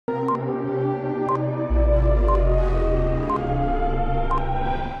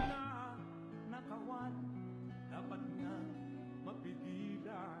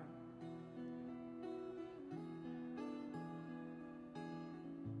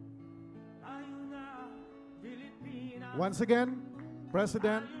Once again,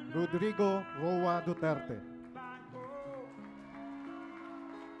 President Rodrigo Roa Duterte.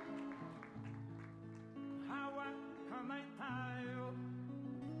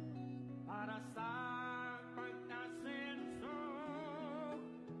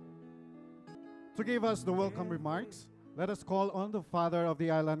 To give us the welcome remarks, let us call on the father of the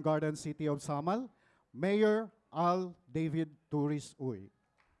Island Garden City of Samal, Mayor Al David Turis Uy.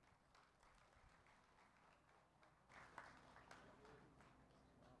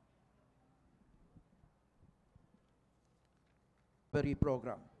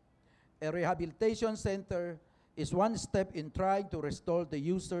 Program. A rehabilitation center is one step in trying to restore the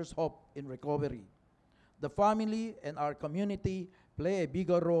user's hope in recovery. The family and our community play a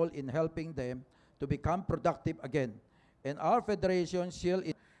bigger role in helping them to become productive again. And our federation shall...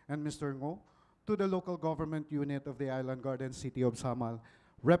 And Mr. Ngo, to the local government unit of the Island Garden City of Samal,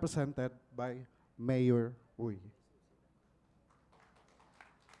 represented by Mayor Uy.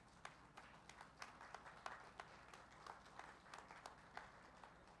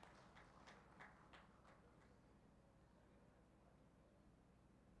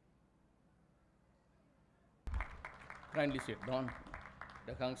 Kindly sit down.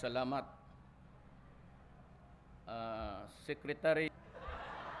 Daghang salamat. Secretary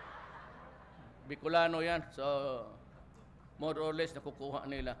Bicolano yan. So, more or less nakukuha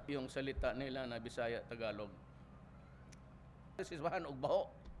nila yung salita nila na Bisaya, Tagalog. This is bahan og baho.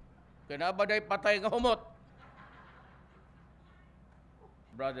 Kinabaday patay nga humot.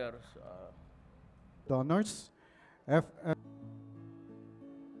 Brothers, Donors,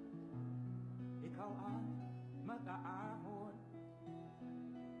 Ikaw ang mag-aahon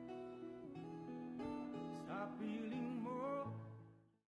sa piling